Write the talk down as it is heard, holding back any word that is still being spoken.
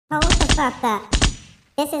Hold the fuck up.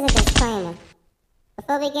 This is a disclaimer.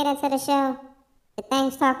 Before we get into the show, the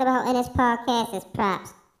things talked about in this podcast is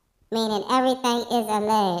props, meaning everything is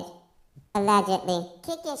alleged. Allegedly.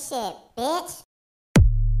 Kick your shit, bitch.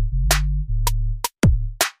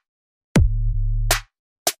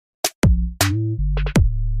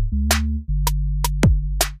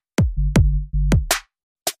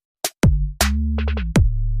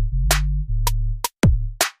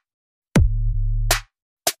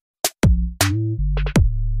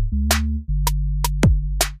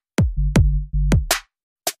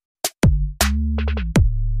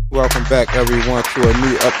 Welcome back, everyone, to a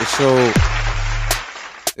new episode.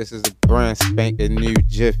 This is a brand spanking new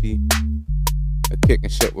Jiffy, a kicking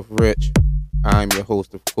shit with Rich. I'm your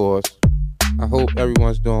host, of course. I hope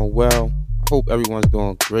everyone's doing well. I hope everyone's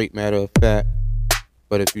doing great, matter of fact.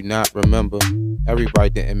 But if you not, remember, everybody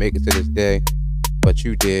didn't make it to this day, but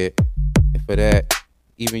you did. And for that,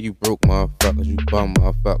 even you broke motherfuckers, you bum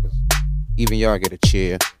motherfuckers, even y'all get a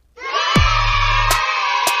cheer.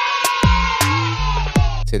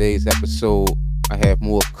 Today's episode, I have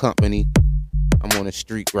more company. I'm on the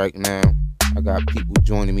street right now. I got people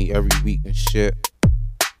joining me every week and shit.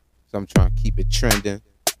 So I'm trying to keep it trending.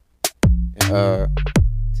 And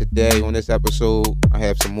today on this episode, I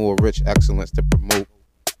have some more Rich Excellence to promote.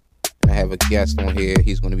 And I have a guest on here.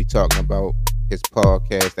 He's going to be talking about his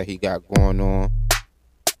podcast that he got going on.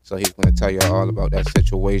 So he's going to tell y'all all about that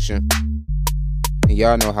situation. And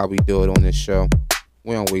y'all know how we do it on this show.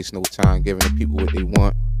 We don't waste no time giving the people what they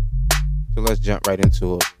want. So let's jump right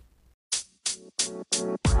into it.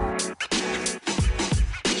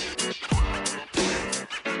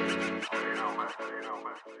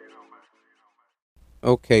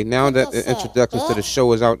 Okay, now that the introduction to the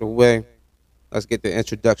show is out the way, let's get the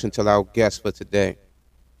introduction to our guest for today.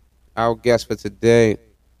 Our guest for today,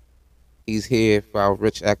 he's here for our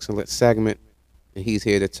Rich Excellence segment, and he's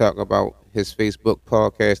here to talk about his Facebook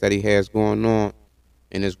podcast that he has going on,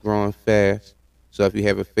 and it's growing fast. So if you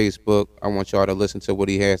have a Facebook, I want y'all to listen to what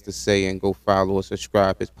he has to say and go follow or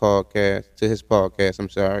subscribe to his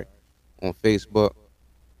podcast, on Facebook.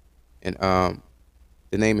 And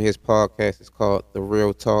the name of his podcast is called The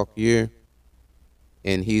Real Talk You.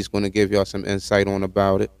 And he's going to give y'all some insight on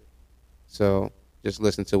about it. So just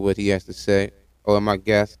listen to what he has to say. Oh, and my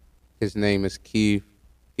guest, his name is Keith.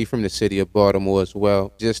 He's from the city of Baltimore as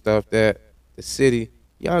well. Just off that, the city,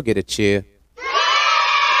 y'all get a cheer.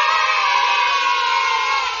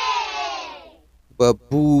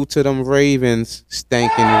 But boo to them Ravens,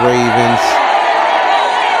 stankin' Ravens.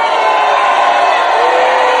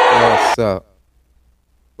 What's up?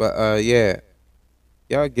 But yeah,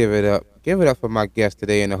 y'all give it up. Give it up for my guest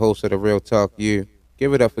today and the host of The Real Talk You.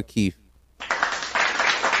 Give it up for Keith.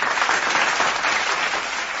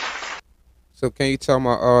 So can you tell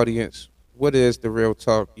my audience, what is The Real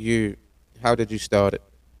Talk You? How did you start it?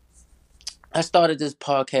 I started this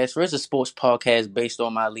podcast. It's a sports podcast based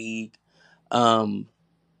on my league. Of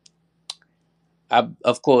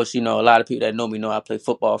course, a lot of people that know me know I play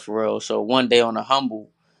football for real. So one day on a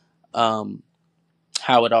humble, um,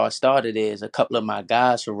 how it all started is a couple of my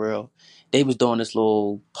guys for real. They was doing this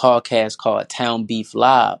little podcast called Town Beef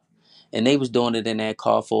Live, and they was doing it in that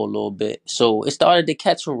car for a little bit. So it started to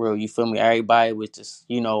catch for real. You feel me? Everybody was just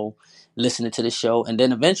listening to the show, and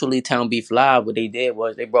then eventually Town Beef Live. What they did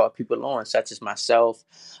was they brought people on, such as myself,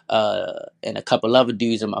 and a couple other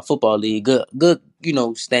dudes in my football league. Good,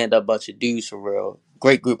 stand up bunch of dudes for real.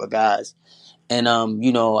 Great group of guys, and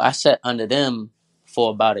I sat under them for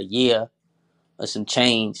about a year or some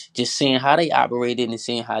change, just seeing how they operated and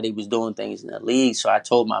seeing how they was doing things in the league. So I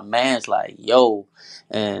told my mans like, yo,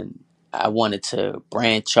 and I wanted to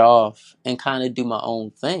branch off and kind of do my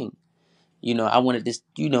own thing. I wanted this,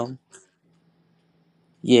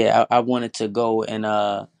 yeah, I wanted to go and,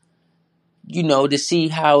 to see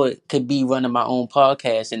how it could be running my own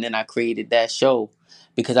podcast. And then I created that show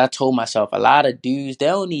because I told myself a lot of dudes, they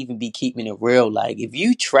don't even be keeping it real. Like, if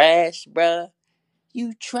you trash, bruh,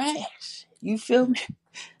 you trash. You feel me?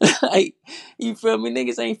 Like, you feel me?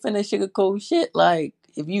 Niggas ain't finna sugarcoat shit. Like,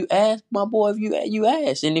 if you ask, my boy, if you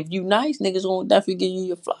ask. And if you nice, niggas gonna definitely give you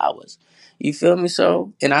your flowers. You feel me?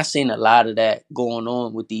 So, and I seen a lot of that going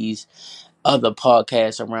on with these other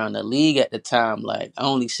podcasts around the league at the time. Like, I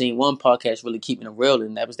only seen one podcast really keeping it real,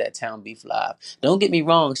 and that was that Town Beef Live. Don't get me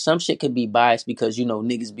wrong, some shit could be biased because,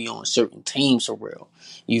 niggas be on certain teams for real.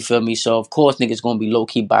 You feel me? So, of course, niggas gonna be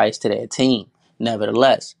low-key biased to that team,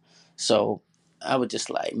 nevertheless. So, I was just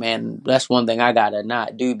like, man, that's one thing I gotta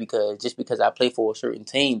not do, because just because I play for a certain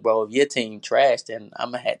team, bro, if your team trash, then I'm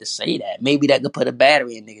gonna have to say that. Maybe that could put a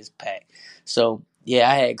battery in niggas' pack. So Yeah,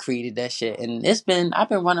 I had created that shit, and I've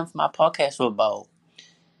been running for my podcast for about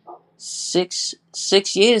six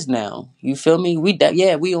years now. You feel me? We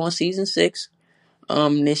on season 6.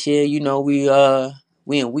 This year,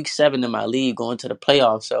 we in week 7 in my league, going to the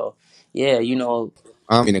playoffs. So yeah,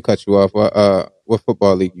 I'm gonna cut you off. What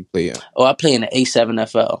football league you play in? I play in the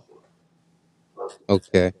A7FL.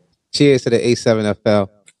 Okay. Cheers to the A7FL.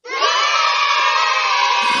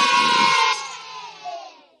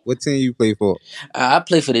 What team you play for? I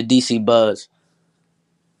play for the DC Buzz.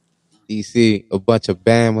 DC. A bunch of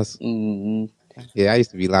Bammers. Mm-hmm. Yeah, I used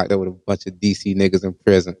to be locked up with a bunch of DC niggas in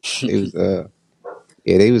prison. It was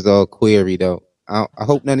yeah, they was all query though. I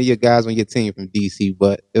hope none of your guys on your team from DC,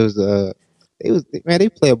 but it was they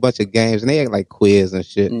play a bunch of games and they act like quiz and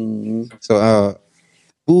shit. Mm-hmm. So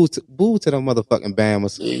boo to them motherfucking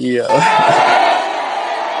Bammers. Yeah.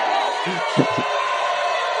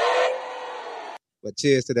 But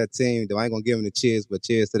cheers to that team though. I ain't gonna give them the cheers, but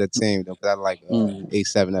cheers to the team though, because I like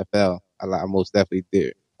A7FL. I most definitely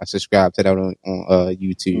did. I subscribe to that on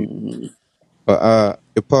YouTube. Mm-hmm. But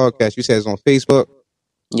your podcast, you said it's on Facebook.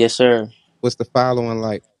 Yes, sir. What's the following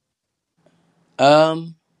like?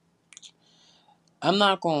 Um, I'm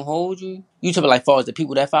not gonna hold you. You talking like far as the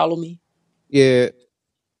people that follow me? Yeah.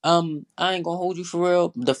 I ain't gonna hold you for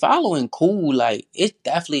real. The following cool, like it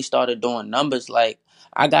definitely started doing numbers. Like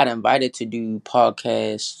I got invited to do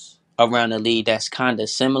podcasts around the league that's kind of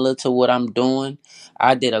similar to what I'm doing.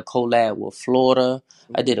 I did a collab with Florida.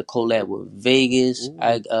 I did a collab with Vegas.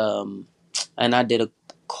 Ooh. And I did a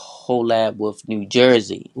collab with New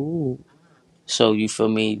Jersey. Ooh. So you feel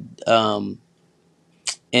me?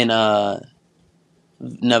 In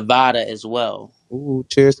Nevada as well. Ooh,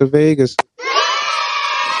 cheers to Vegas.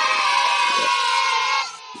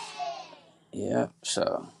 Yeah.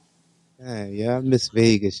 So. Damn, yeah, I miss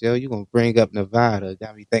Vegas, yo. You gonna bring up Nevada?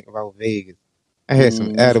 Got me thinking about Vegas. I had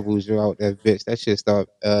some edibles, yo, out that bitch. That shit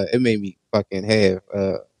it made me fucking have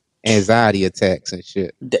anxiety attacks and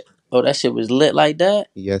shit. That shit was lit like that?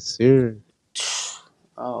 Yes, sir.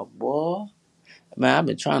 Oh boy, man, I've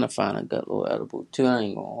been trying to find a good little edible too. I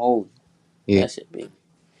ain't gonna hold you. Yeah. That shit be.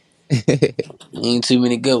 Ain't too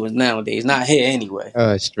many good ones nowadays. Not here anyway.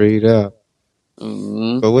 Straight up.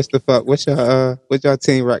 Mm-hmm. But what's your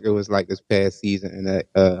team record was like this past season in that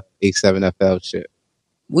A7FL shit?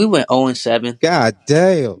 We went 0-7. God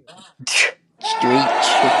damn. Street.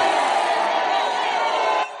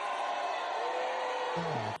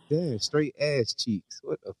 God damn, straight ass cheeks.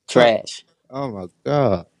 What the fuck? Trash. Oh my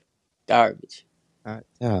god. Garbage.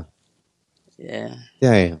 Yeah. Yeah.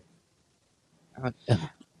 Damn. I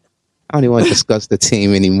don't even want to discuss the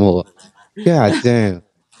team anymore. God damn.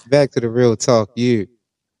 Back to the real talk. You.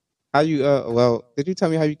 How you did you tell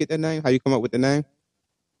me how you get that name? How you come up with the name?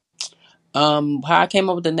 How I came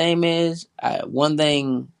up with the name is one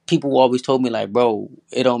thing people always told me, like, bro,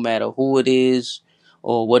 it don't matter who it is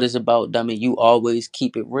or what it's about, dummy, you always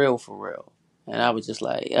keep it real for real. And I was just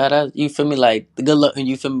like, yeah, you feel me, like the good luck, and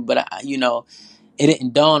you feel me, but it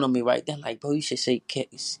didn't dawn on me right then, like, bro, you should say, keep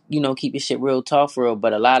your shit real talk for real.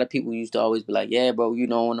 But a lot of people used to always be like, yeah, bro,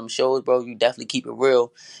 on them shows, bro, you definitely keep it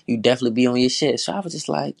real, you definitely be on your shit. So I was just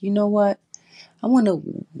like, you know what, I wonder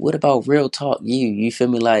what about real talk you feel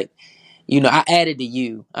me, like, I added the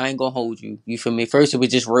you. I ain't gonna hold you. You feel me? First it was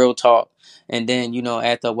just real talk. And then,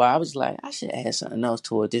 after a while I was like, I should add something else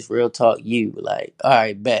to it. Just real talk you. Like, all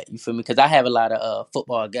right, bet. You feel me? Because I have a lot of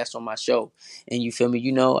football guests on my show. And you feel me?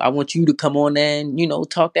 I want you to come on there and,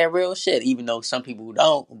 talk that real shit. Even though some people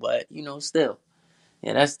don't. But, still.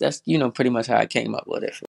 Yeah, that's pretty much how I came up with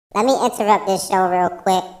it. Let me interrupt this show real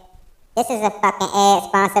quick. This is a fucking ad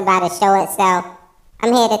sponsored by the show itself.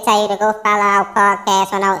 I'm here to tell you to go follow our podcast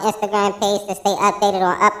on our Instagram page to stay updated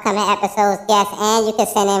on upcoming episodes, guests, and you can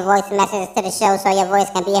send in voice messages to the show so your voice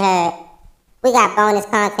can be heard. We got bonus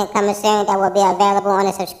content coming soon that will be available on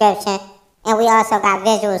the subscription, and we also got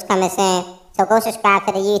visuals coming soon, so go subscribe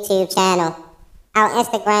to the YouTube channel. Our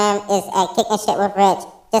Instagram is at Kicking Shit with Rich,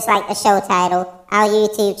 just like the show title. Our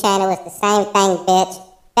YouTube channel is the same thing, bitch.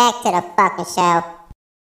 Back to the fucking show.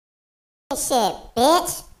 Shit,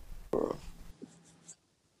 bitch.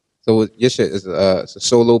 So your shit is it's a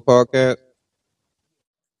solo podcast?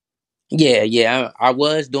 Yeah. I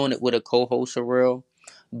was doing it with a co-host for real,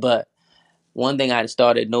 but one thing I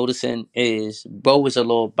started noticing is Bo was a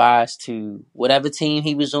little biased to whatever team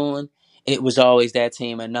he was on. It was always that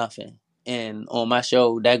team and nothing. And on my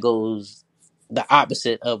show, that goes the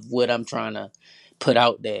opposite of what I'm trying to put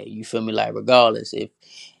out there. You feel me? Like, regardless, if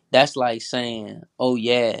that's like saying, oh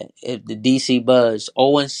yeah, if the DC Buzz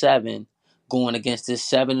 0-7 going against this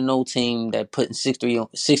 7-0 team that putting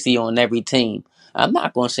 60 on every team, I'm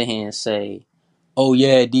not going to sit here and say, oh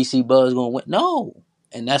yeah, DC Buzz gonna win. No,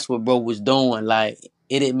 and that's what bro was doing. Like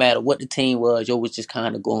it didn't matter what the team was. Yo was just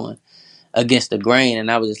kind of going against the grain,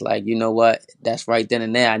 and I was just like, you know what? That's right then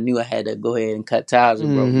and there. I knew I had to go ahead and cut ties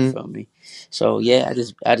with bro. You Mm-hmm. feel me? So yeah,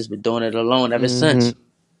 I just been doing it alone ever Mm-hmm. since.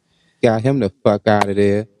 Got him the fuck out of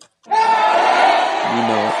there. You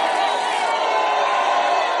know.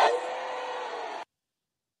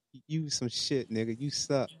 You some shit, nigga. You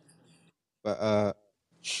suck. But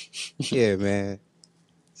yeah, man.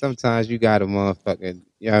 Sometimes you gotta motherfucking,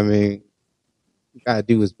 you know what I mean? You gotta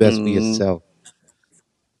do what's best for Mm-hmm. yourself.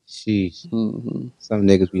 Sheesh. Mm-hmm. Some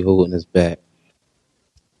niggas be holding us back.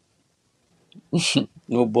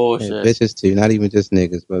 No Yeah, bullshit. bitches too. Not even just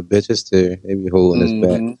niggas, but bitches too. They be holding us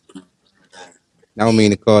back. Mm-hmm. I don't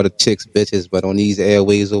mean to call the chicks bitches, but on these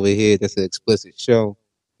airways over here, that's an explicit show.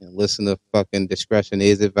 And listener fucking discretion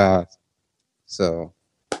is advised. So,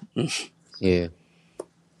 yeah,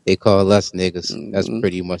 they call us niggas. That's Mm-hmm.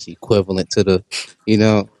 pretty much equivalent to the, you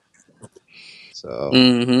know, so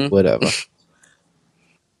Mm-hmm. whatever.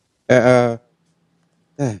 Uh,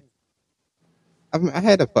 uh, I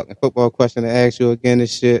had a fucking football question to ask you again and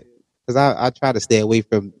shit. Cause I try to stay away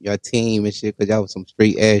from your team and shit, cause y'all was some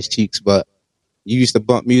straight ass cheeks, but you used to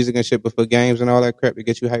bump music and shit before games and all that crap to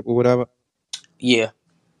get you hype or whatever. Yeah.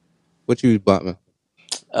 What you was bumping?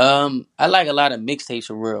 I like a lot of mixtapes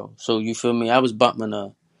for real. So you feel me? I was bumping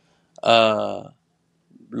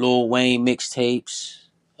Lil Wayne mixtapes.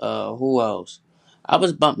 Who else? I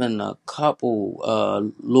was bumping a couple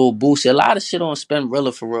Lil Boosie. A lot of shit on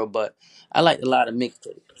Spinrilla for real, but I liked a lot of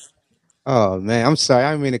mixtapes. Oh man, I'm sorry,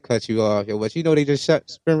 I didn't mean to cut you off, yo. But you know they just shut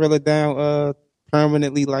Spinrilla down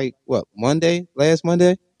permanently, like what, Monday? Last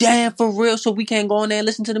Monday? Damn, for real. So we can't go in there and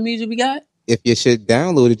listen to the music we got? If your shit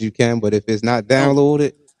downloaded, you can, but if it's not Oh,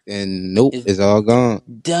 downloaded, then nope, it's it's all gone.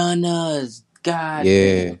 done us. God Yeah,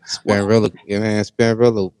 damn. What? Spinrilla, yeah, man,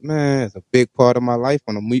 Spinrilla, man, it's a big part of my life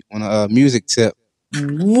on a music tip.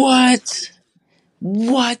 What?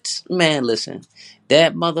 What? Man, listen.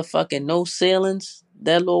 That motherfucking No Ceilings,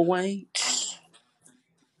 that Lil Wayne.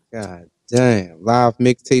 God damn, live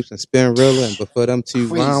mixtapes and Spinrilla, and before them two,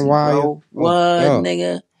 Crazy, LimeWire. bro. Oh What, God,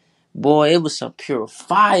 nigga? Boy, it was some pure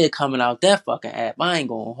fire coming out that fucking app. I ain't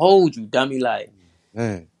gonna hold you, dummy. Like,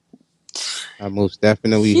 man, I most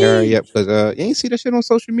definitely hurry sheesh. up because you ain't see that shit on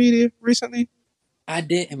social media recently. I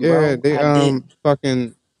didn't, Yeah, bro. they I didn't.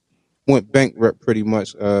 fucking went bankrupt pretty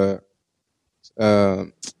much. Uh,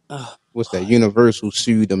 Oh, what's that? Universal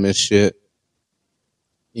sued them and shit.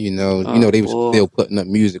 oh They was boy. still putting up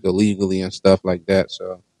music illegally and stuff like that.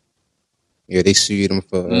 So yeah, they sued them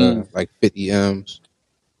for Mm, like 50 m's.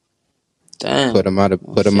 damn.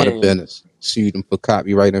 Oh, Put them out of shit. business. Sued them for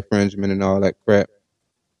copyright infringement and all that crap.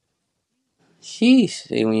 Sheesh.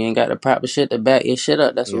 See, when you ain't got the proper shit to back your shit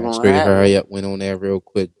up, that's what's Yeah, gonna straight happen. hurry up. Went on there real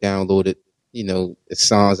quick. Downloaded the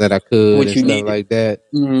songs that I could What and you stuff needed. like that.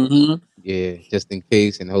 Mm-hmm. Yeah, just in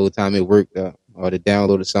case. And the whole time it worked. Or the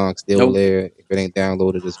downloaded song still Nope. there. If it ain't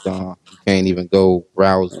downloaded, it's gone. You can't even go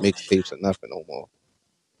browse mixtapes or nothing no more.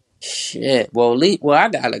 Shit. Well, well, I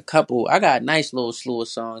got a couple. I got a nice little slew of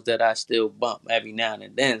songs that I still bump every now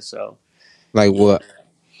and then. So Like yeah. what?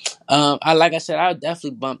 I like I said, I would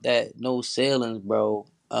definitely bump that No Ceilings, bro.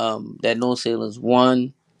 That No Ceilings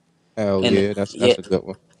one, Hell and yeah, yeah, that's a good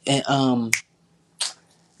one. and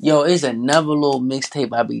yo, it's another little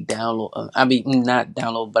mixtape I be download. I be not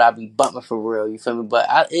download, but I be bumping for real. You feel me? But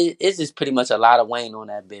it's just pretty much a lot of Wayne on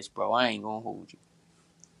that bitch, bro. I ain't gonna hold you.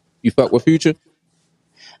 You fuck with Future?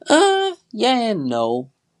 Yeah and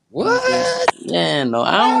no. I'm just What? yeah and no.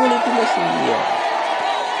 I don't really be listening. Yeah.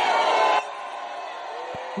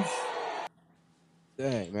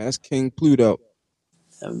 Dang, man, that's King Pluto.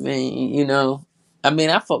 I mean,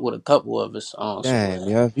 I fuck with a couple of his songs for Damn, real.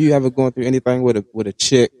 yeah. If you ever going through anything with a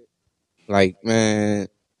chick, like man,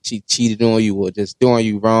 she cheated on you or just doing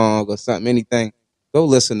you wrong or something, anything, go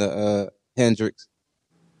listen to Hendrix.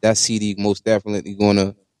 That CD most definitely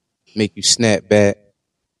gonna make you snap back.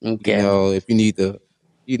 Okay. If you need to,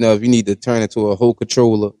 if you need to turn into a whole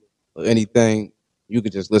controller or anything, you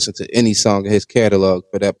could just listen to any song in his catalog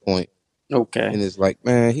for that point. Okay. And it's like,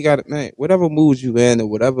 man, he got it, man. Whatever mood you in or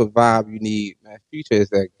whatever vibe you need, man. Future is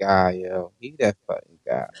that guy, yo. He that fucking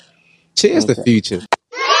guy. Cheers to Okay. Future,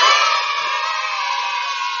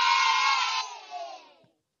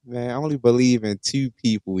 man. I only believe in two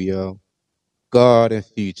people, yo. God and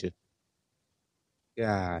Future.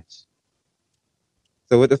 Gosh.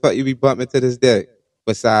 So what the fuck you be bumping to this day?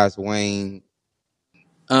 Besides Wayne.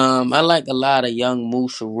 I like a lot of Young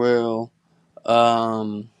Moose for real.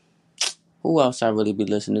 Um, who else I really be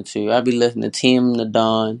listening to? I be listening to Tim the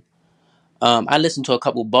Don. I listen to a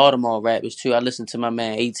couple Baltimore rappers too. I listen to my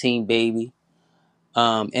man 18 Baby,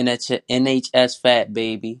 NHS Fat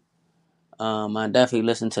Baby. I definitely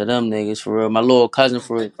listen to them niggas for real. My little cousin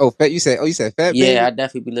for real. Oh, fat. You said Fat Yeah, I Baby.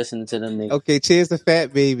 definitely be listening to them niggas. Okay, cheers to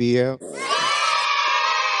Fat Baby, yo.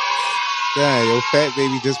 Yeah, yo, Fat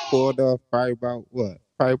Baby just pulled off probably about what?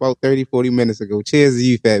 Probably about 30, 40 minutes ago. Cheers to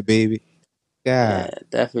you, Fat Baby. Yeah, God,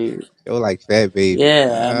 definitely. yo, like Fat Baby.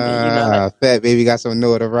 Yeah, I mean, Fat Baby got some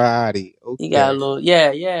notoriety. he got a Okay. little.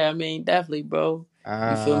 Yeah. I mean, definitely, bro.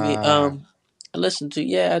 You feel me? Ah, I listen to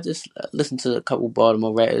I just listen to a couple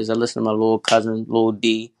Baltimore rappers. I listen to my little cousin, Lil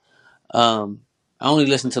D. I only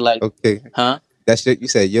listen to like, okay. huh? That shit you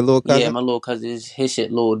said your little Yeah, cousin? my little cousin is his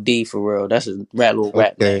shit, Lil D for real. That's his little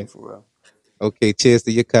rap name Okay. for real. Okay, cheers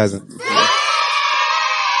to your cousin.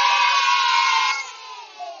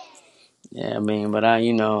 Yeah, I mean, but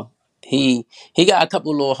he got a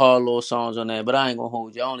couple little hard little songs on there, but I ain't gonna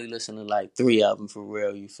hold you. I only listen to like 3 of them for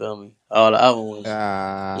real. You feel me? All the other ones,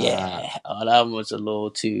 Ah, yeah, all the other ones a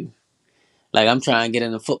little too. Like I'm trying to get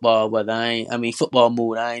into football, but I mean football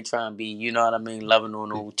mood. I ain't trying to be, you know what I mean, loving on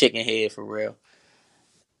no chicken head for real.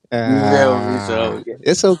 You feel me? So yeah.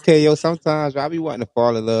 it's okay, yo. Sometimes I be wanting to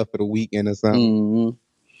fall in love for the weekend or something, Mhm.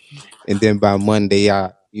 and then by Monday,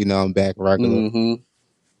 I'm back regular. Mhm.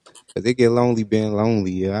 Cause it get lonely being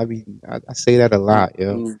lonely, yo. I say that a lot,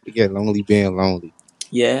 yo. Mhm. It get lonely being lonely.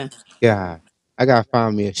 Yeah. Yeah, I gotta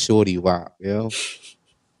find me a shorty wop, yo.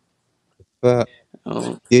 But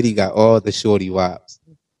Oh. Diddy got all the shorty wops.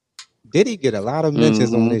 Diddy get a lot of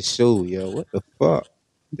mentions on Mhm. this show, yo. What the fuck?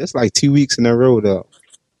 That's like 2 weeks in a row, though.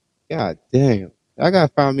 God damn. I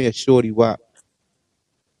gotta find me a shorty wop.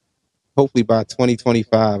 Hopefully by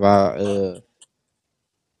 2025, I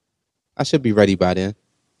should be ready by then.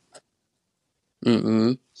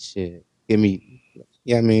 Mhm. Shit. Give me,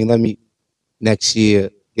 yeah, I mean, let me next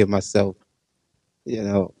year get myself, you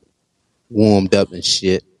know, warmed up and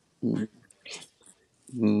shit.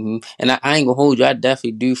 And I ain't gonna hold you. I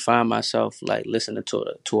definitely do find myself like listening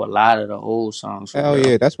to a lot of the old songs for Hell real.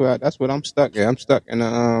 yeah, that's what I'm stuck at. I'm stuck in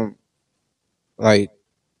like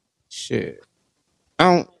shit.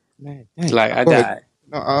 I don't man, dang. Like I Go ahead. got.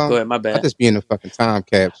 No, Go ahead. My I bad. just be in a fucking time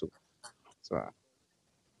capsule. So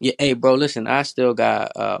Yeah. Hey, bro. Listen. I still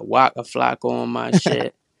got Waka Flocka on my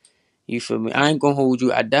shit. You feel me? I ain't gonna hold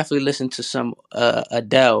you. I definitely listen to some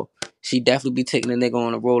Adele. She definitely be taking a nigga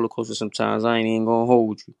on a roller coaster sometimes. I ain't even gonna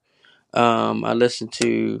hold you. I listen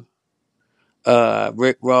to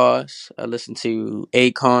Rick Ross. I listen to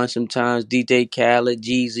Akon sometimes. DJ Khaled,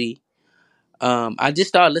 Jeezy. I just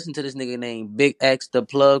started listening to this nigga named Big X, the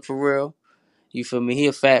plug for real. You feel me? He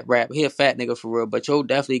a fat rapper. He a fat nigga for real. But yo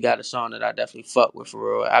definitely got a song that I definitely fuck with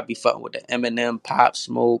for real. I be fucking with the Eminem, Pop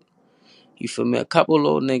Smoke. You feel me? A couple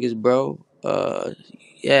little niggas, bro.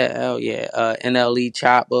 Yeah, hell yeah. NLE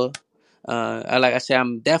Chopper. Like I said,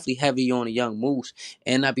 I'm definitely heavy on the Young Moose,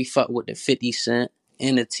 and I be fucking with the 50 Cent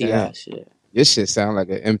and the Ti damn. shit. Your shit sound like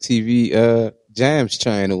an MTV jams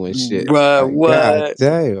channel and shit. Bruh, Like god what?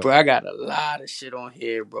 damn. Bro, I got a lot of shit on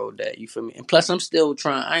here, bro. That you feel me? And plus, I'm still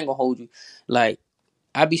trying. I ain't gonna hold you. Like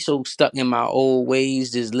I be so stuck in my old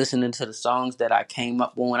ways, just listening to the songs that I came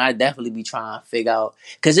up on. I definitely be trying to figure out,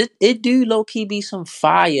 cause it do low key be some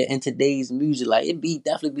fire in today's music. Like it be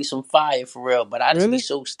definitely be some fire for real. But I just be Really?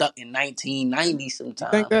 so stuck in 1990 You think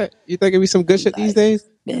sometimes. that? You think it be some good Be shit these like, days?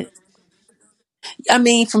 man. I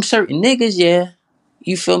mean, from certain niggas, yeah.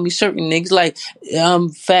 You feel me? Certain niggas like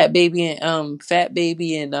Fat Baby and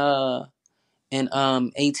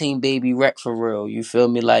 18 Baby Wreck for real. You feel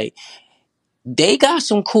me? Like they got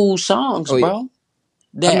some cool songs, Oh yeah. bro. I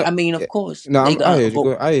That know I mean, yeah. of course, No, they I got. hear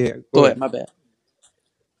you. I hear. Go Go ahead. ahead, my bad.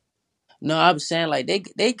 No, I was saying like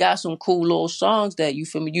they got some cool little songs that you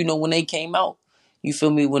feel me. You know when they came out, you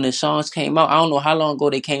feel me when the songs came out. I don't know how long ago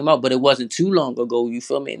they came out, but it wasn't too long ago. You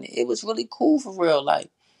feel me? And it was really cool for real.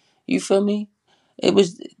 Like you feel me? It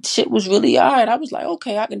was shit was really alright. I was like,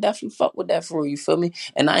 okay, I can definitely fuck with that for real. You feel me?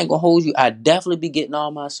 And I ain't gonna hold you. I definitely be getting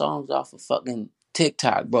all my songs off of fucking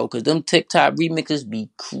TikTok, bro. Cause them TikTok remixes be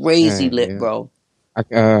crazy Dang, lit, yeah. bro. I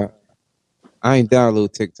I ain't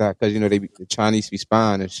download TikTok because the Chinese be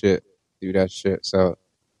spying and shit, do that shit. So,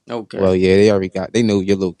 well, Okay. yeah, they know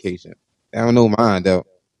your location. They don't know mine though.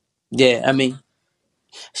 Yeah, I mean,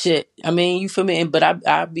 shit. I mean, you feel me? But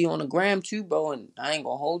I be on the gram too, bro. And I ain't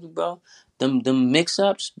gonna hold you, bro. Them mix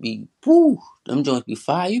ups be woo. Them joints be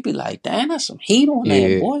fire. You be like, damn, that's some heat on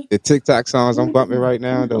that, Yeah, boy. the TikTok songs I'm bumping Ooh, right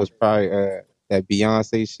now, ooh. those probably that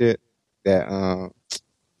Beyonce shit. That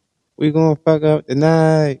we gonna fuck up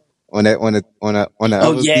tonight on the Oh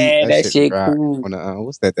other beat. yeah, That that shit be shit right. cool. On the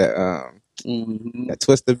what's that Mhm. that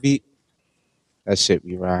Twister beat. That shit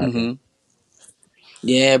be rocking. Mhm.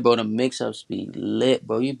 Yeah, bro, the mix-ups be lit,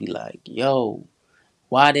 bro. You be like, yo,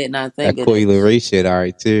 why didn't I That think of Coil this? Ray shit, all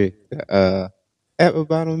right too.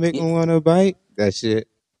 Everybody make Yeah. me wanna bite. That shit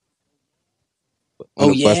on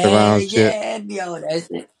Oh the Busta yeah, Rhymes shit. yeah, yo, that's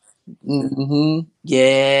it.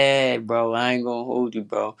 Yeah, bro. I ain't gonna hold you,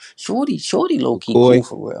 bro. Shorty, low With key cool Koi,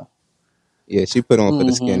 for real. yeah, she put on for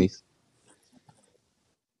the Mm-hmm. skinnies.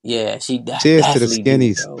 Yeah, she Cheers to the definitely do,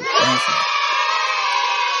 skinnies. bro. Definitely.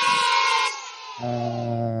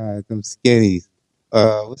 Them skinnies.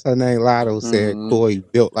 What's her name? Lotto said Mm-hmm. Koi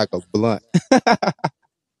built like a blunt.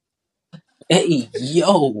 Hey,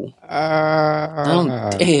 yo, I'm Ah,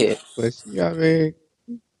 dead. but she, I mean,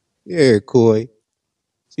 yeah, Koi.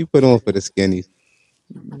 She put on for the skinnies.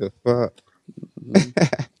 The fuck?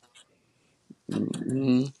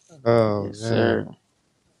 Mm-hmm. Oh Yes, man, sir.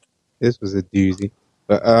 this was a doozy.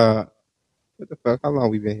 But what the fuck? How long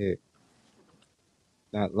we been here?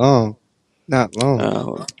 Not long. Not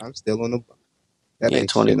long. I'm still on the. That Yeah, ain't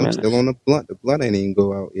 20 shit. I'm still minutes. on the blunt. The blunt ain't even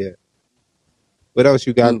go out yet. What else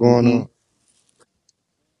you got going Mm-hmm. on?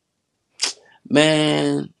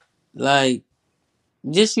 Man, like,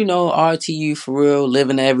 just, RTU for real,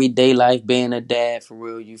 living the everyday life, being a dad for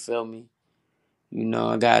real, you feel me?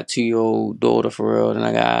 I got a 2-year-old daughter for real, and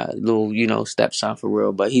I got a little, stepson for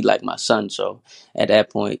real, but he like my son, so at that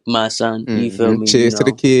point, my son, you feel me? Cheers to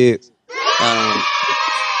the kids. Um,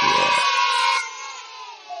 yeah.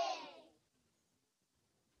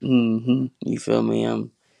 You feel me?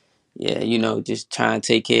 Yeah, just trying to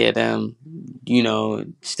take care of them,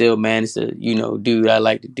 still manage to, do what I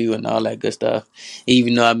like to do and all that good stuff.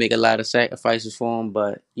 Even though I make a lot of sacrifices for them,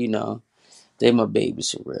 but, they my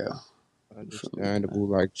babies for real. You feel me? Understandable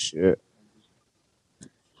like shit.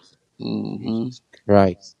 Mm-hmm. Jesus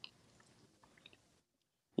Christ.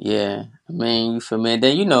 Yeah. I mean, you feel me? And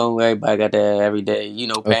then, everybody got that every day,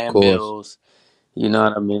 Of paying course. bills, you know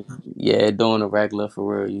what I mean? Yeah, doing the regular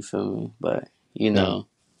for real, you feel me? But, Them,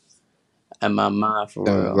 in my mind for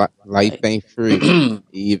them real, life like, ain't free.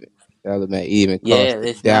 Even tell them that even yeah, cost to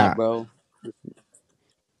it's not, die. bro.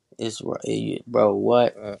 It's right, bro.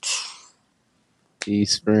 What? Uh,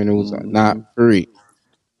 these funerals are not Mm-hmm. free.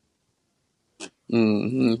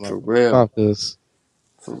 For real. Motherfuckers.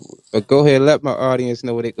 For, But go ahead, let my audience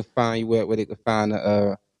know where they can find you at, where they can find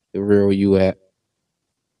the real you at.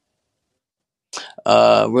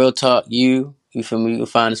 Real Talk You feel me? You can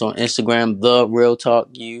find us on Instagram, the Real Talk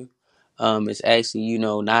You. It's actually,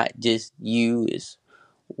 not just you, it's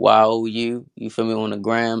YOU. You feel me on the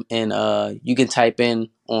gram. And you can type in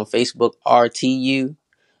on Facebook RTU,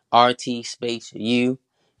 RT space U.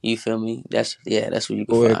 You feel me? That's where you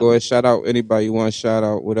can Go find me. ahead, shout out anybody you want to shout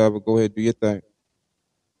out, whatever. Go ahead, do your thing.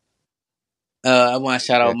 I want to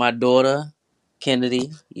shout Yeah. out my daughter,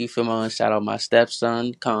 Kennedy. You feel me? I want to shout out my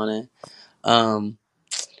stepson, Connor. Um,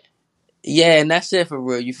 Yeah, and that's it for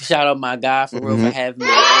real. You shout out my guy for real for Mm-hmm. having me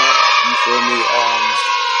on. You feel me?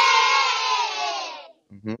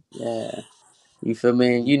 Mm-hmm. Yeah. You feel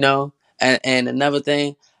me? And another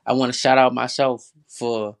thing, I want to shout out myself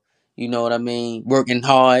for, you know what I mean, working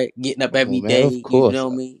hard, getting up Come every on, man. day. Of You course. know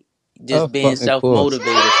me? Just Of being fucking self course. motivated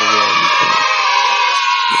for real. You feel me?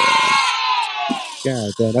 Yeah.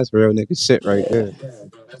 God damn, that's real nigga shit right there. Yeah.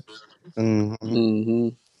 Mm-hmm. hmm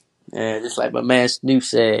Yeah, just like my man Snoop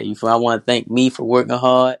said, I want to thank me for working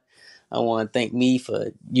hard. I want to thank me for,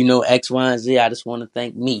 X, Y, and Z. I just want to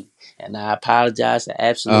thank me. And I apologize to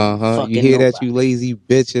absolutely Uh-huh. You fucking hear that, you nobody. lazy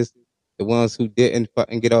bitches? The ones who didn't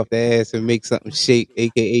fucking get off their ass and make something shake,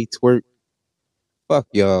 aka twerk. Fuck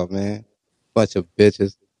y'all, man. Bunch of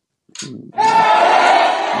bitches. hmm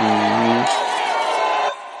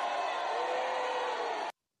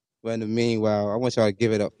But in the meanwhile, I want y'all to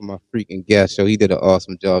give it up for my freaking guest show. He did an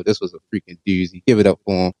awesome job. This was a freaking doozy. Give it up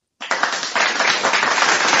for him.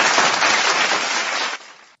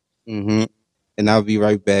 Mm-hmm. And I'll be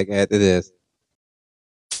right back after this.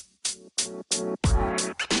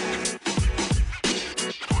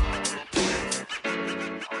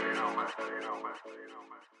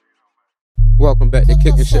 Welcome back to Kick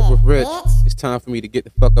your Kicking Shit shit, with Rich. bitch. It's time for me to get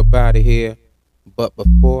the fuck up out of here. But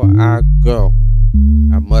before I go,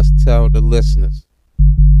 I must tell the listeners,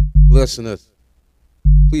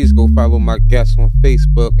 please go follow my guest on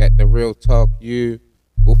Facebook at The Real Talk You.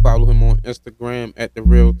 Go follow him on Instagram at The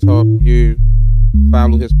Real Talk You.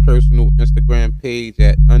 Follow his personal Instagram page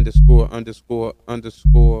at ____.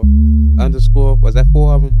 Was that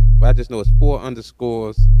 4 of them? Well, I just know it's 4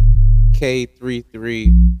 underscores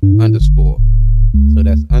K33 underscore. So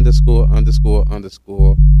that's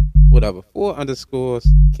 ____. Whatever. 4 underscores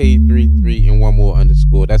K33 and 1 more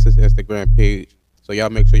underscore. That's his Instagram page. So y'all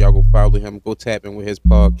make sure y'all go follow him. Go tap in with his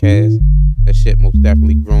podcast. That shit most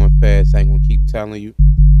definitely growing fast. I ain't gonna keep telling you.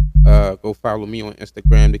 Go follow me on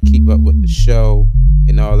Instagram to keep up with the show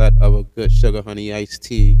and all that other good sugar honey iced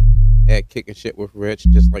tea at Kicking Shit with Rich,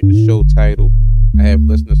 just like the show title. I have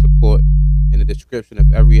listener support in the description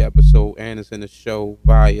of every episode, and it's in the show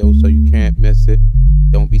bio, so you can't miss it.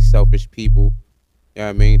 Don't be selfish, people. You know what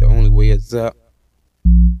I mean? The only way is up.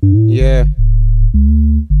 Yeah.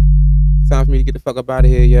 Time for me to get the fuck up out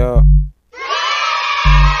of here, y'all.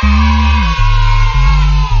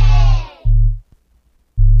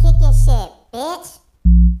 Kick your shit, bitch.